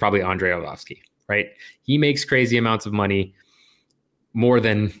again, is probably Andrei Arlovski, right? He makes crazy amounts of money, more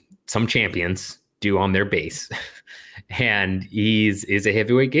than some champions do on their base. And is a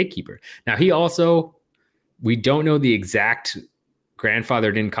heavyweight gatekeeper. Now, he also, we don't know the exact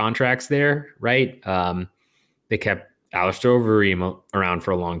grandfathered in contracts there, right? They kept Alistair Overeem around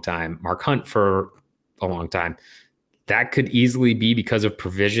for a long time, Mark Hunt for a long time. That could easily be because of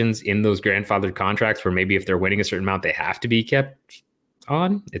provisions in those grandfathered contracts where maybe if they're winning a certain amount, they have to be kept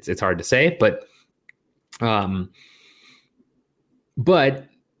on. It's hard to say, but Arlovski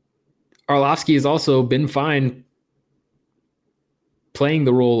has also been fine playing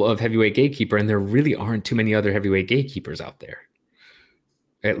the role of heavyweight gatekeeper, and there really aren't too many other heavyweight gatekeepers out there,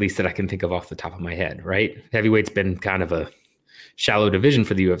 at least that I can think of off the top of my head, right? Heavyweight's been kind of a shallow division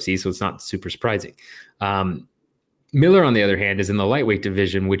for the UFC, so it's not super surprising. Miller, on the other hand, is in the lightweight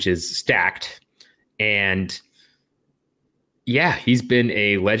division, which is stacked. And yeah, he's been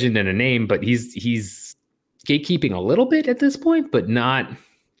a legend and a name, but he's gatekeeping a little bit at this point, but not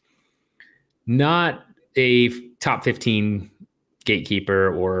a top 15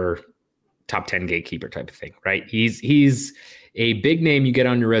 gatekeeper or top 10 gatekeeper type of thing, right? He's a big name you get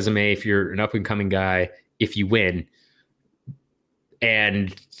on your resume if you're an up-and-coming guy, if you win.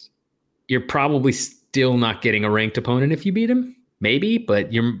 And you're probably still not getting a ranked opponent if you beat him, maybe,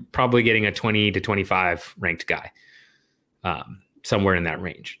 but you're probably getting a 20 to 25 ranked guy, somewhere in that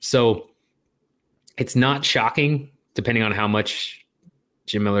range. So it's not shocking, depending on how much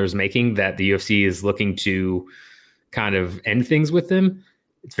Jim Miller is making, that the UFC is looking to kind of end things with him.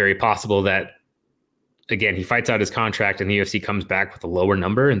 It's very possible that, again, he fights out his contract and the UFC comes back with a lower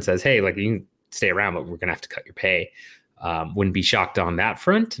number and says, hey, like, you can stay around, but we're going to have to cut your pay. Wouldn't be shocked on that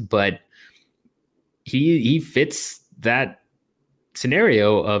front, but he fits that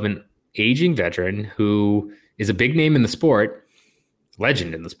scenario of an aging veteran who is a big name in the sport,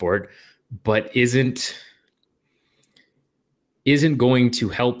 legend in the sport, but isn't going to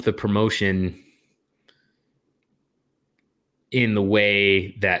help the promotion in the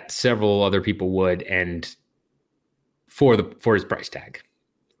way that several other people would, and for his price tag,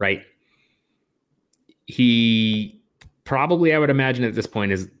 right? He probably, I would imagine at this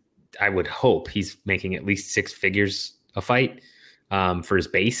point, I would hope he's making at least six figures a fight for his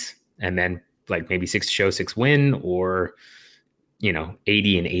base, and then like maybe 6 show, 6 win, or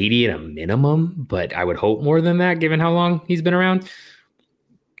 80 and 80 at a minimum. But I would hope more than that, given how long he's been around.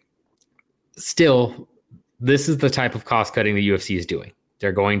 Still, this is the type of cost cutting the UFC is doing.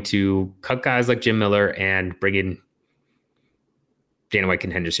 They're going to cut guys like Jim Miller and bring in Dana White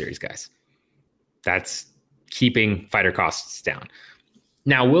Contender Series guys. That's keeping fighter costs down.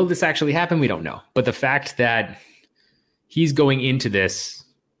 Now, will this actually happen? We don't know. But the fact that he's going into this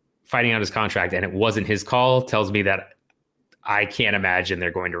fighting out his contract and it wasn't his call tells me that I can't imagine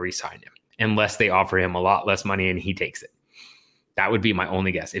they're going to re-sign him unless they offer him a lot less money and he takes it. That would be my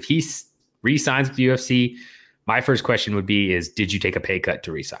only guess. If he re-signs with the UFC, my first question would be, did you take a pay cut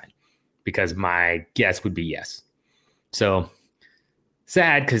to re-sign? Because my guess would be yes. So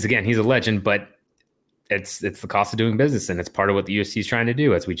sad, because again, he's a legend, but it's the cost of doing business, and it's part of what the UFC is trying to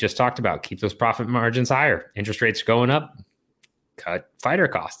do, as we just talked about. Keep those profit margins higher. Interest rates going up, cut fighter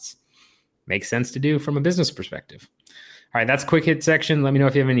costs. Makes sense to do from a business perspective. All right, that's quick hit section. Let me know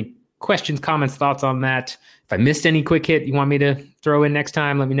if you have any questions, comments, thoughts on that. If I missed any quick hit you want me to throw in next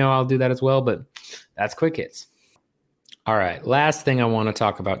time, let me know. I'll do that as well, but that's quick hits. All right, last thing I want to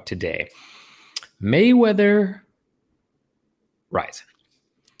talk about today. Mayweather Rizin.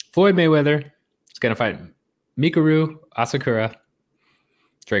 Floyd Mayweather is going to fight Mikuru Asakura.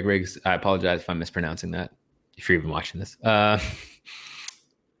 Drake Riggs, I apologize if I'm mispronouncing that, if you're even watching this.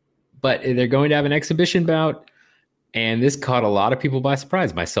 But they're going to have an exhibition bout, and this caught a lot of people by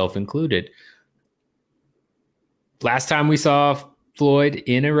surprise, myself included. Last time we saw Floyd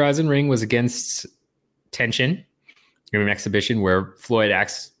in a Rizin ring was against Tenshin in an exhibition where Floyd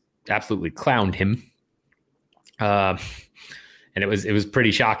absolutely clowned him. And it was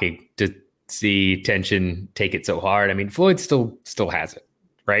pretty shocking to see Tenshin take it so hard. I mean, Floyd still has it,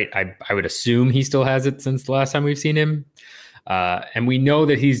 right? I would assume he still has it since the last time we've seen him. And we know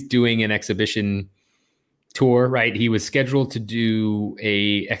that he's doing an exhibition tour, right? He was scheduled to do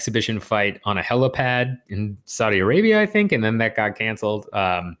a exhibition fight on a helipad in Saudi Arabia, I think, and then that got canceled.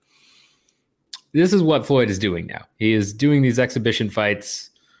 This is what Floyd is doing now. He is doing these exhibition fights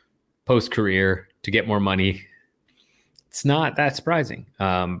post-career to get more money. It's not that surprising.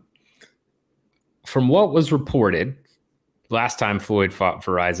 From what was reported, last time Floyd fought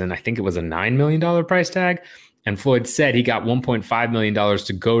for Rizin, I think it was a $9 million price tag, and Floyd said he got $1.5 million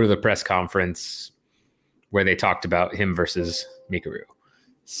to go to the press conference where they talked about him versus Mikuru.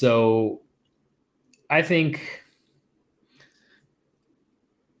 So I think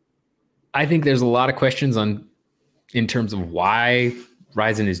there's a lot of questions in terms of why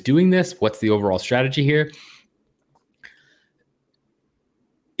Rizin is doing this. What's the overall strategy here?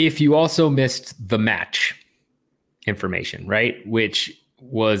 If you also missed the match information, right, which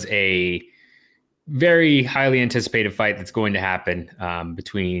was a very highly anticipated fight that's going to happen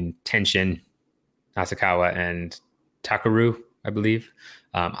between Tenshin Nasukawa and Takeru, I believe.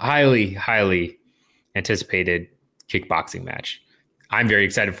 Highly, highly anticipated kickboxing match. I'm very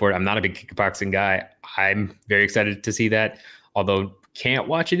excited for it. I'm not a big kickboxing guy. I'm very excited to see that, although can't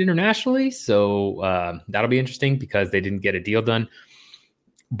watch it internationally. So that'll be interesting because they didn't get a deal done.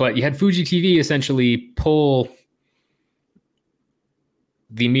 But you had Fuji TV essentially pull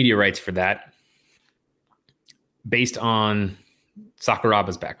the media rights for that based on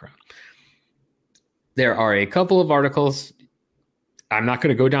Sakuraba's background. There are a couple of articles. I'm not going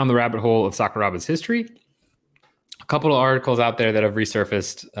to go down the rabbit hole of Sakuraba's history. A couple of articles out there that have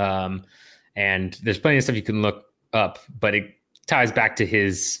resurfaced, and there's plenty of stuff you can look up, but it ties back to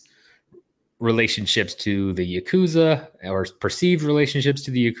his relationships to the Yakuza, or perceived relationships to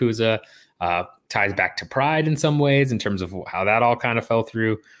the Yakuza, ties back to Pride in some ways in terms of how that all kind of fell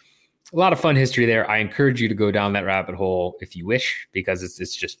through. A lot of fun history there. I encourage you to go down that rabbit hole if you wish, because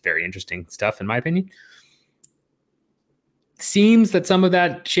it's just very interesting stuff, in my opinion. Seems that some of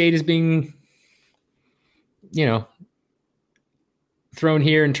that shade is being, thrown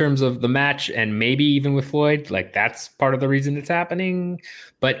here in terms of the match and maybe even with Floyd. Like, that's part of the reason it's happening.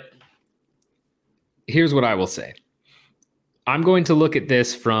 But here's what I will say. I'm going to look at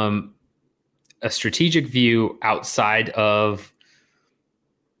this from a strategic view outside of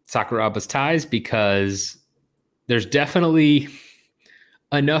Sakuraba's ties, because there's definitely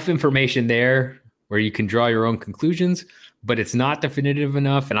enough information there where you can draw your own conclusions, but it's not definitive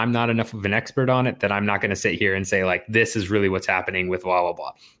enough, and I'm not enough of an expert on it that I'm not going to sit here and say, like, this is really what's happening with blah, blah,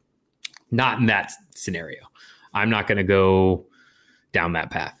 blah. Not in that scenario. I'm not going to go down that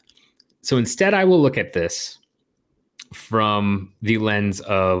path. So instead, I will look at this from the lens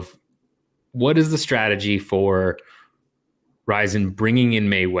of what is the strategy for Rizin bringing in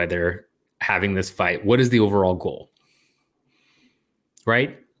Mayweather, having this fight? What is the overall goal?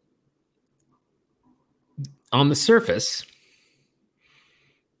 Right? On the surface,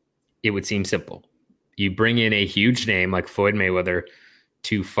 it would seem simple. You bring in a huge name like Floyd Mayweather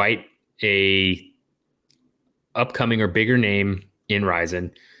to fight a upcoming or bigger name in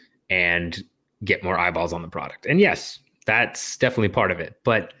Rizin and get more eyeballs on the product. And yes, that's definitely part of it.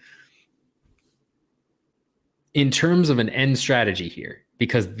 But in terms of an end strategy here,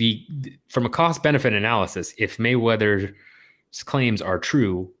 because from a cost-benefit analysis, if Mayweather's claims are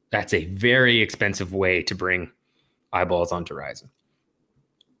true, that's a very expensive way to bring eyeballs onto Rizin.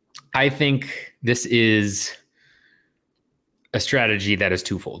 I think this is a strategy that is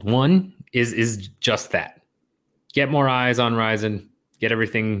twofold. One is just that. Get more eyes on Rizin, get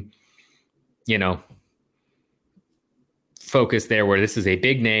everything, focused there where this is a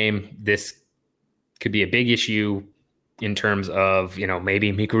big name. This could be a big issue in terms of,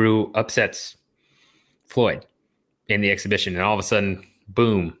 maybe Mikuru upsets Floyd in the exhibition and all of a sudden,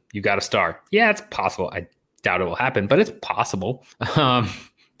 boom, you got a star. Yeah, it's possible. I doubt it will happen, but it's possible,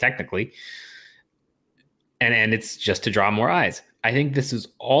 technically. And it's just to draw more eyes. I think this is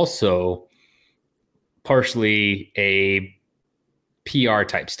also partially a PR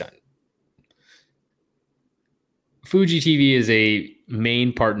type stunt. Fuji TV is a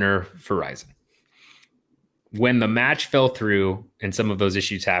main partner for Rizin. When the match fell through and some of those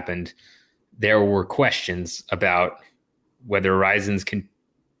issues happened, there were questions about whether Rizin's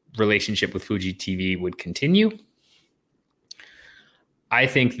relationship with Fuji TV would continue. I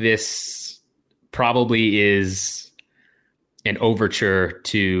think this probably is an overture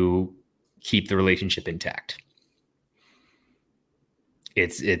to keep the relationship intact.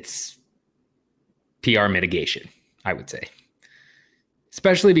 It's PR mitigation, I would say.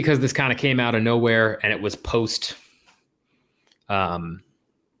 Especially because this kind of came out of nowhere and it was post the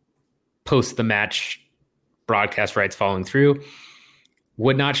match broadcast rights falling through.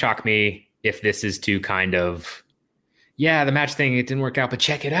 Would not shock me if this is to kind of, the match thing, it didn't work out, but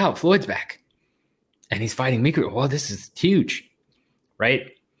check it out. Floyd's back and he's fighting Mikuru. Well, this is huge, right?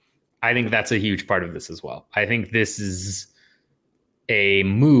 I think that's a huge part of this as well. I think this is a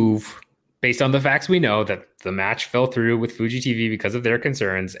move based on the facts we know that the match fell through with Fuji TV because of their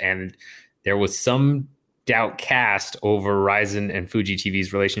concerns, and there was some doubt cast over Rizin and Fuji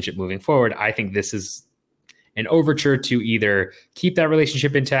TV's relationship moving forward. I think this is an overture to either keep that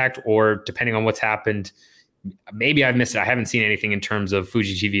relationship intact or, depending on what's happened, maybe I've missed it. I haven't seen anything in terms of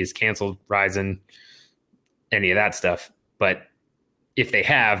Fuji TV has canceled Rizin, any of that stuff. But if they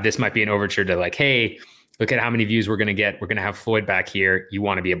have, this might be an overture to like, hey, look at how many views we're going to get. We're going to have Floyd back here. You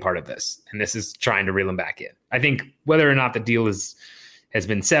want to be a part of this. And this is trying to reel him back in. I think whether or not the deal has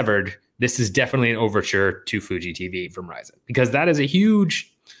been severed, this is definitely an overture to Fuji TV from Rizin, because that is a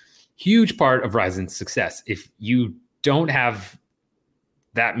huge, huge part of Rizin's success. If you don't have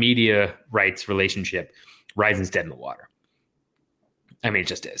that media rights relationship, Rizin's dead in the water. I mean, it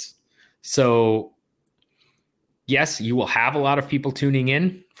just is. So yes, you will have a lot of people tuning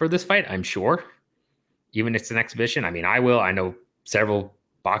in for this fight, I'm sure. Even if it's an exhibition. I mean, I will. I know several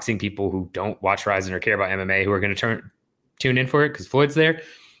boxing people who don't watch Rizin or care about MMA who are going to tune in for it because Floyd's there.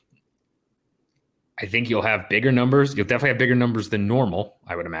 I think you'll have bigger numbers. You'll definitely have bigger numbers than normal,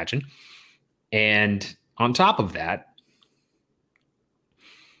 I would imagine. And on top of that,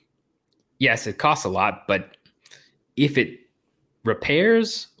 yes, it costs a lot, but if it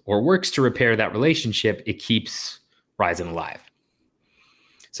repairs or works to repair that relationship, it keeps Rizin alive.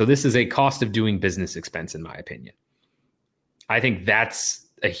 So this is a cost of doing business expense, in my opinion. I think that's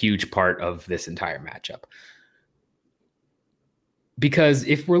a huge part of this entire matchup. Because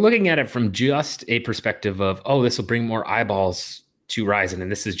if we're looking at it from just a perspective of, this will bring more eyeballs to Rizin,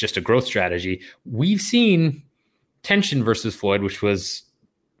 and this is just a growth strategy, we've seen Tension versus Floyd, which was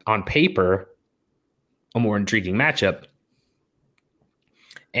on paper a more intriguing matchup.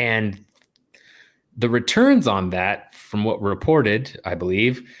 And The returns on that, from what reported, I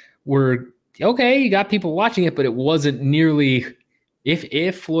believe, were okay. You got people watching it, but it wasn't nearly.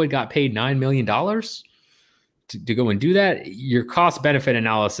 If Floyd got paid $9 million to go and do that, your cost benefit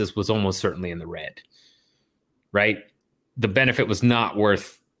analysis was almost certainly in the red, right? The benefit was not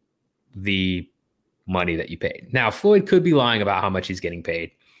worth the money that you paid. Now, Floyd could be lying about how much he's getting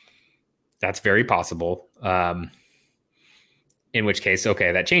paid. That's very possible. In which case,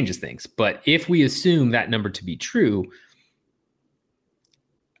 okay, that changes things. But if we assume that number to be true,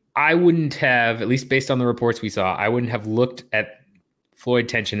 I wouldn't have, at least based on the reports we saw, I wouldn't have looked at Floyd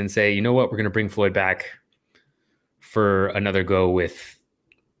tension and say, you know what, we're going to bring Floyd back for another go with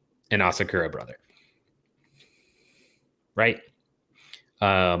an Asakura brother. Right?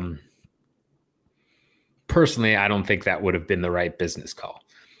 Personally, I don't think that would have been the right business call.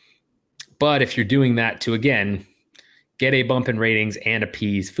 But if you're doing that to, again, get a bump in ratings and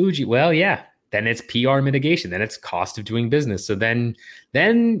appease Fuji, well, yeah, then it's PR mitigation. Then it's cost of doing business. So then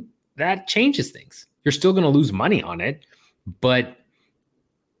that changes things. You're still going to lose money on it, but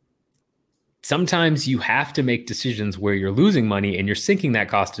sometimes you have to make decisions where you're losing money and you're sinking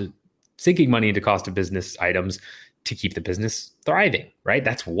money into cost of business items to keep the business thriving, right?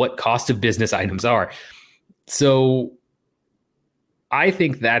 That's what cost of business items are. So I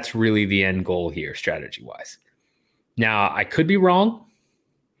think that's really the end goal here, strategy-wise. Now, I could be wrong.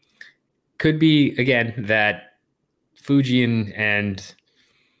 Could be, again, that Fuji and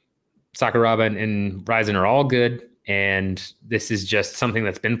Sakuraba and Ryzen are all good, and this is just something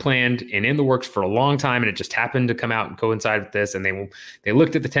that's been planned and in the works for a long time, and it just happened to come out and coincide with this, and they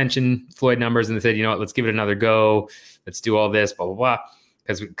looked at the tension Floyd numbers and they said, you know what, let's give it another go. Let's do all this, blah, blah, blah,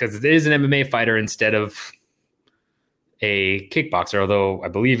 because it is an MMA fighter instead of a kickboxer, although I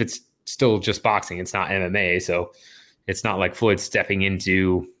believe it's still just boxing. It's not MMA, so it's not like Floyd stepping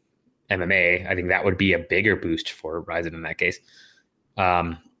into MMA. I think that would be a bigger boost for Ryzen in that case.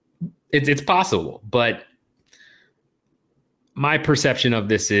 It's possible, but my perception of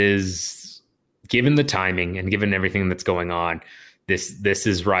this is, given the timing and given everything that's going on, this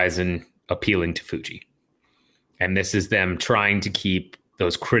is Ryzen appealing to Fuji. And this is them trying to keep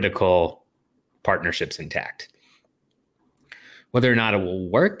those critical partnerships intact. Whether or not it will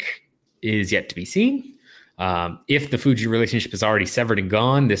work is yet to be seen. If the Fuji relationship is already severed and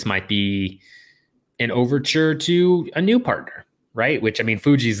gone, this might be an overture to a new partner, right? Which, I mean,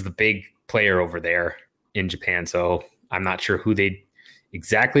 Fuji's the big player over there in Japan, so I'm not sure who they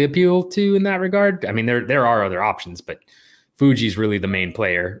exactly appeal to in that regard. I mean, there are other options, but Fuji's really the main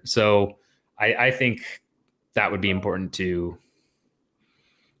player. So I think that would be important to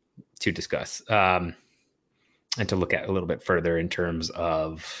discuss and to look at a little bit further in terms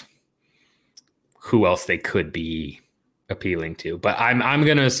of who else they could be appealing to. But I'm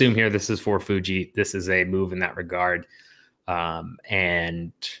going to assume here this is for Fuji. This is a move in that regard.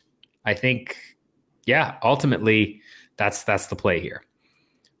 And I think, yeah, ultimately that's the play here.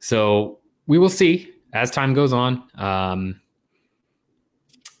 So we will see as time goes on.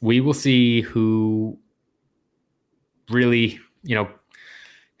 We will see who really,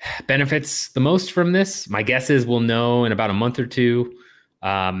 benefits the most from this. My guess is we'll know in about a month or two.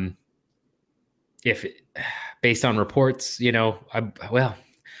 If based on reports, I'm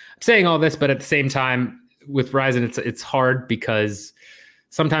saying all this, but at the same time with Ryzen, it's hard because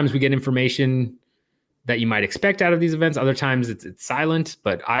sometimes we get information that you might expect out of these events. Other times it's silent,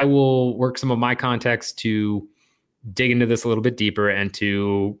 but I will work some of my context to dig into this a little bit deeper and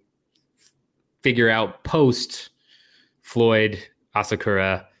to figure out post Floyd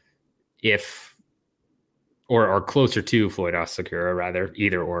Asakura or closer to Floyd Asakura, rather,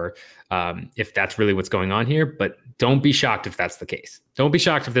 either or, if that's really what's going on here. But don't be shocked if that's the case. Don't be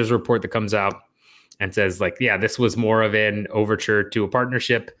shocked if there's a report that comes out and says, like, yeah, this was more of an overture to a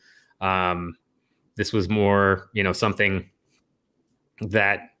partnership. This was more, something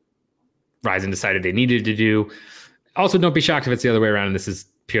that Ryzen decided they needed to do. Also, don't be shocked if it's the other way around and this is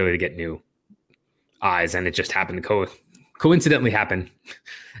purely to get new eyes and it just happened to coincidentally happen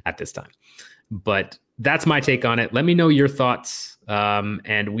at this time. But that's my take on it. Let me know your thoughts,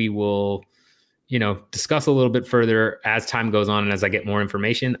 and we will, discuss a little bit further as time goes on and as I get more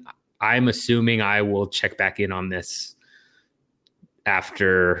information. I'm assuming I will check back in on this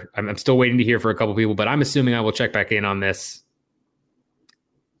after. I'm still waiting to hear for a couple people, but I'm assuming I will check back in on this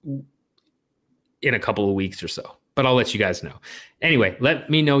in a couple of weeks or so. But I'll let you guys know. Anyway, let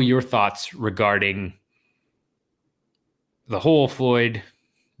me know your thoughts regarding the whole Floyd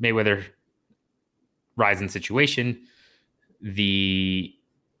Mayweather Ryzen situation, the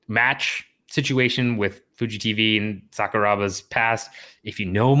match situation with Fuji TV and Sakuraba's past. If you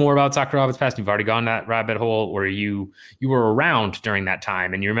know more about Sakuraba's past, you've already gone that rabbit hole, or you were around during that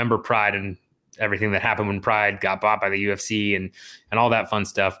time and you remember Pride and everything that happened when Pride got bought by the UFC and all that fun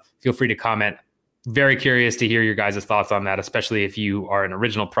stuff, feel free to comment. Very curious to hear your guys' thoughts on that, especially if you are an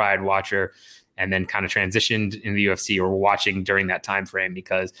original Pride watcher and then kind of transitioned in the UFC or watching during that time frame,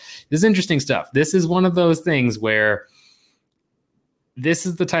 because this is interesting stuff. This is one of those things where this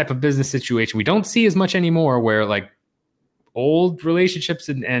is the type of business situation we don't see as much anymore, where like old relationships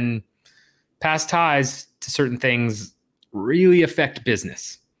and past ties to certain things really affect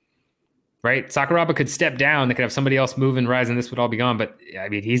business, right? Sakuraba could step down. They could have somebody else move and rise and this would all be gone. But I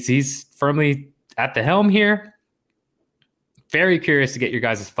mean, he's firmly at the helm here. Very curious to get your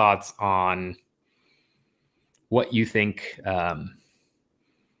guys' thoughts on what you think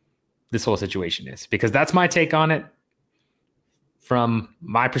this whole situation is, because that's my take on it from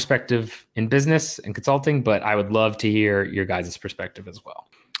my perspective in business and consulting, but I would love to hear your guys' perspective as well.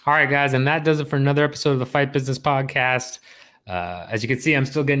 All right, guys, and that does it for another episode of the Fight Business Podcast. As you can see, I'm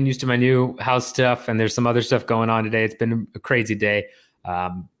still getting used to my new house stuff, and there's some other stuff going on today. It's been a crazy day,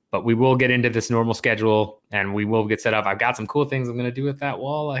 but we will get into this normal schedule, and we will get set up. I've got some cool things I'm going to do with that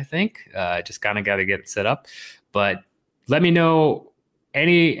wall, I think. Just kind of got to get it set up. But let me know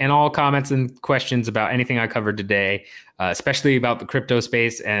any and all comments and questions about anything I covered today, especially about the crypto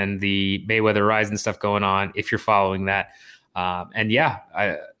space and the Mayweather Ryzen stuff going on, if you're following that. And yeah,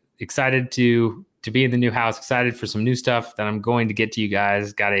 excited to be in the new house, excited for some new stuff that I'm going to get to you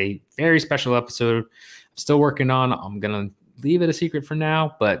guys. Got a very special episode I'm still working on. I'm going to leave it a secret for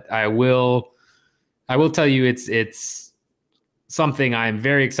now, but I will tell you it's something I'm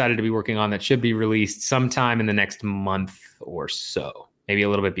very excited to be working on that should be released sometime in the next month or so, maybe a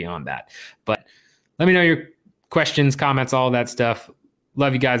little bit beyond that. But let me know your questions, comments, all that stuff.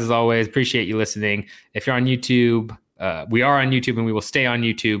 Love you guys as always. Appreciate you listening. If you're on YouTube, we are on YouTube and we will stay on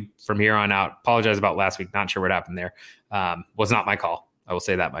YouTube from here on out. Apologize about last week. Not sure what happened there. Was not my call. I will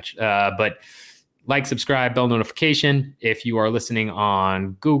say that much. But like, subscribe, bell notification. If you are listening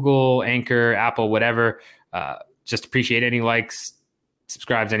on Google, Anchor, Apple, whatever, just appreciate any likes,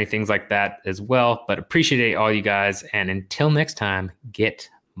 subscribes, any things like that as well. But appreciate all you guys. And until next time, get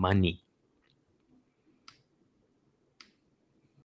money.